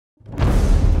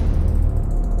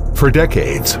For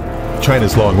decades,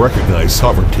 China's long recognized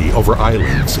sovereignty over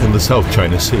islands in the South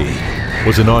China Sea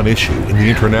was a non-issue in the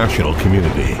international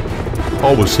community.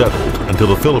 All was settled until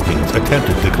the Philippines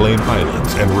attempted to claim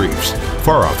islands and reefs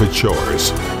far off its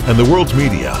shores, and the world's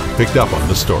media picked up on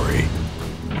the story.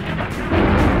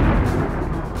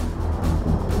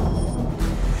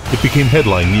 It became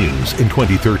headline news in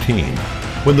 2013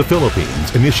 when the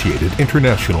Philippines initiated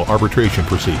international arbitration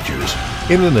procedures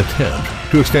in an attempt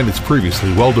to extend its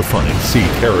previously well-defined sea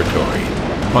territory.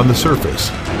 On the surface,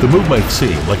 the move might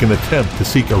seem like an attempt to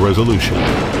seek a resolution,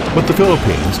 but the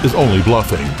Philippines is only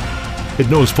bluffing. It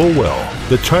knows full well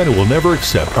that China will never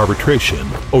accept arbitration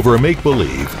over a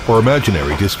make-believe or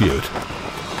imaginary dispute.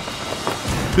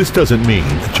 This doesn't mean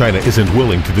China isn't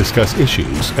willing to discuss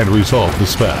issues and resolve the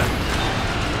spat.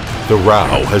 The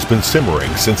row has been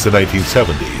simmering since the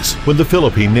 1970s, when the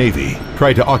Philippine Navy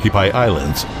tried to occupy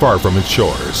islands far from its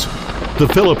shores. The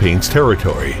Philippines'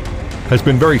 territory has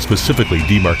been very specifically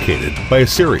demarcated by a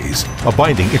series of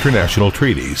binding international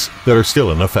treaties that are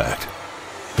still in effect.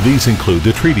 These include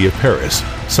the Treaty of Paris,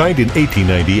 signed in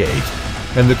 1898,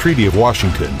 and the Treaty of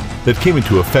Washington that came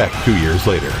into effect 2 years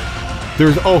later. There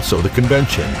is also the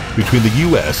Convention between the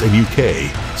US and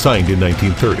UK, signed in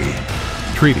 1930.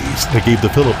 Treaties that gave the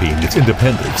Philippines its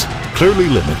independence clearly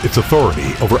limit its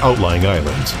authority over outlying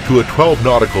islands to a 12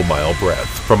 nautical mile breadth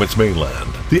from its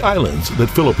mainland. The islands that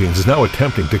Philippines is now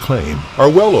attempting to claim are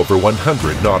well over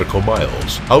 100 nautical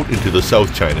miles out into the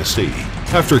South China Sea.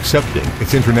 After accepting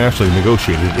its internationally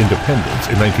negotiated independence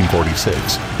in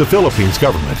 1946, the Philippines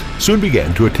government soon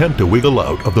began to attempt to wiggle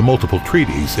out of the multiple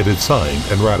treaties it had signed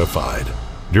and ratified.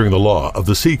 During the Law of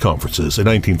the Sea Conferences in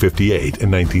 1958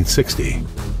 and 1960,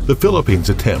 the Philippines'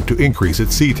 attempt to increase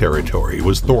its sea territory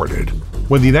was thwarted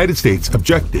when the United States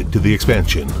objected to the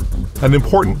expansion, an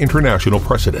important international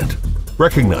precedent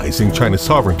recognizing China's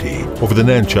sovereignty over the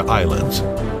Nansha Islands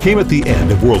came at the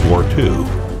end of World War II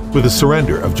with the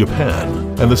surrender of Japan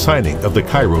and the signing of the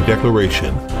Cairo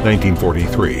Declaration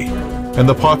 1943 and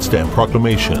the Potsdam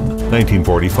Proclamation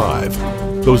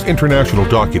 1945. Those international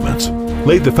documents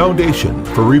laid the foundation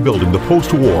for rebuilding the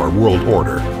post-war world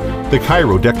order. The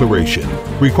Cairo Declaration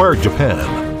required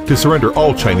Japan to surrender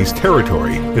all Chinese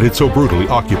territory it had so brutally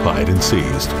occupied and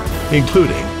seized,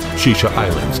 including Shisha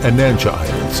Islands and Nansha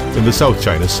Islands in the South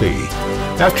China Sea.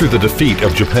 After the defeat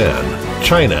of Japan,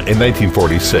 China in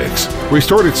 1946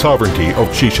 restored its sovereignty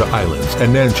over Shisha Islands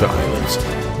and Nansha Islands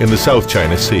in the South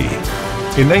China Sea.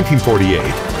 In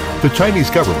 1948, the Chinese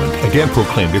government again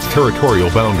proclaimed its territorial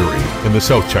boundary in the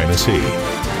South China Sea.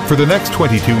 For the next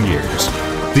 22 years,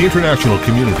 the international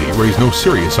community raised no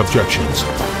serious objections.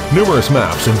 Numerous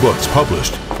maps and books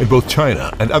published in both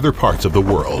China and other parts of the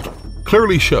world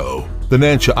clearly show the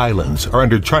Nansha Islands are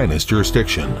under China's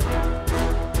jurisdiction.